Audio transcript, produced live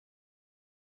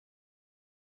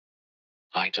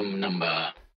Item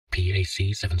number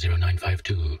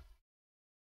PAC-70952.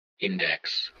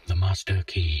 Index. The master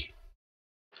key.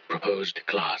 Proposed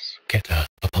class. Getter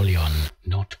Apollyon.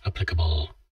 Not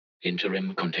applicable.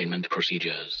 Interim containment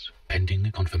procedures.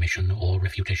 Pending confirmation or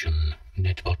refutation,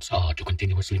 netbots are to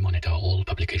continuously monitor all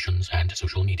publications and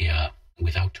social media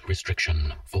without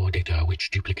restriction for data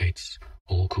which duplicates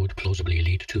or could plausibly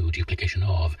lead to duplication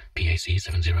of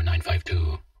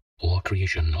PAC-70952 or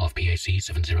creation of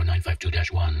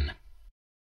PAC-70952-1.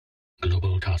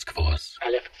 Global Task Force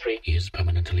is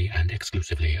permanently and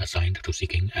exclusively assigned to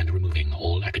seeking and removing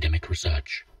all academic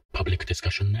research, public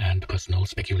discussion and personal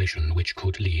speculation which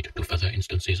could lead to further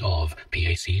instances of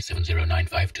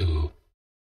PAC-70952.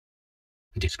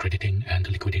 Discrediting and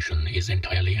liquidation is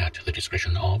entirely at the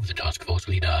discretion of the task force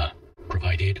leader,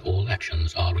 provided all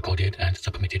actions are recorded and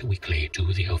submitted weekly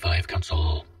to the O5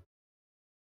 Council.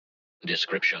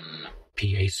 Description.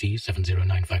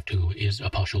 PAC-70952 is a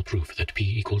partial proof that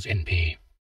P equals NP.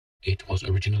 It was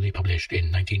originally published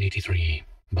in 1983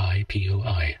 by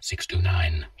POI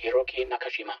 629, Hiroki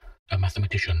Nakashima, a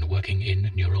mathematician working in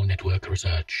neural network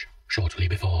research, shortly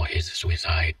before his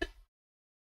suicide.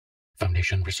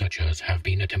 Foundation researchers have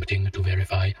been attempting to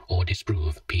verify or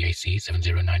disprove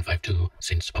PAC-70952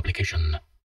 since publication,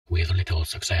 with little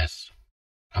success.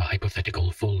 A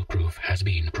hypothetical full proof has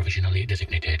been provisionally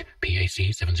designated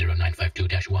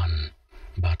PAC-70952-1,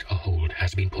 but a hold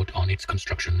has been put on its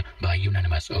construction by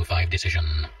unanimous O5 decision.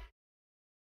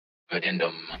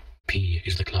 Addendum. P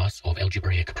is the class of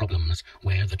algebraic problems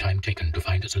where the time taken to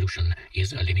find a solution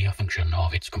is a linear function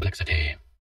of its complexity.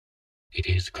 It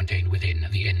is contained within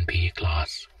the NP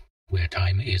class, where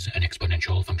time is an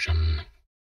exponential function.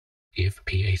 If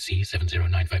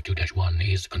PAC-70952-1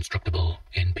 is constructible,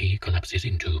 NP collapses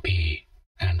into P,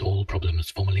 and all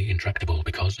problems formerly intractable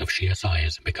because of sheer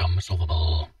size become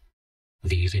solvable.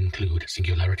 These include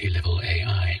singularity-level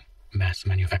AI, mass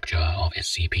manufacture of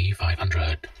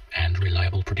SCP-500, and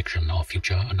reliable prediction of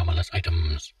future anomalous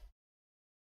items.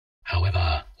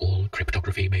 However, all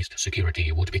cryptography-based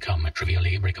security would become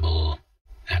trivially breakable,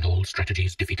 and all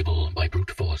strategies defeatable by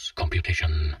brute force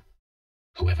computation.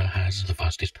 Whoever has the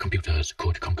fastest computers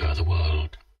could conquer the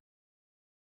world.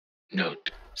 Note.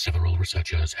 Several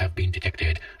researchers have been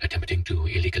detected attempting to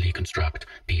illegally construct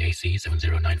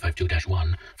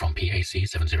PAC-70952-1 from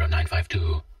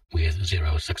PAC-70952, with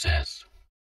zero success.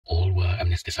 All were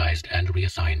amnesticized and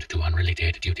reassigned to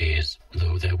unrelated duties,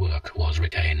 though their work was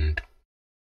retained.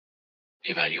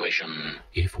 Evaluation.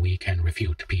 If we can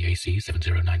refute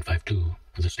PAC-70952,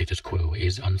 the status quo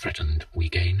is unthreatened. We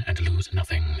gain and lose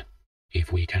nothing.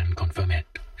 If we can confirm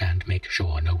it, and make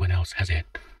sure no one else has it,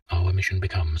 our mission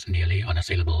becomes nearly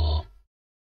unassailable.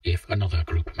 If another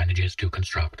group manages to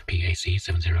construct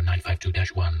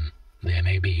PAC-70952-1, there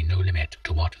may be no limit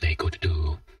to what they could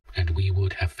do, and we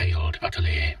would have failed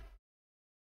utterly.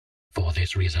 For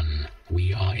this reason,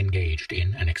 we are engaged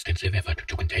in an extensive effort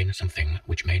to contain something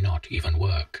which may not even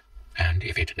work, and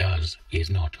if it does, is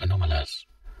not anomalous.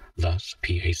 Thus,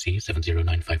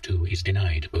 PAC-70952 is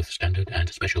denied both standard and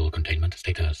special containment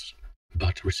status,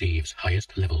 but receives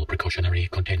highest level precautionary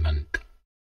containment.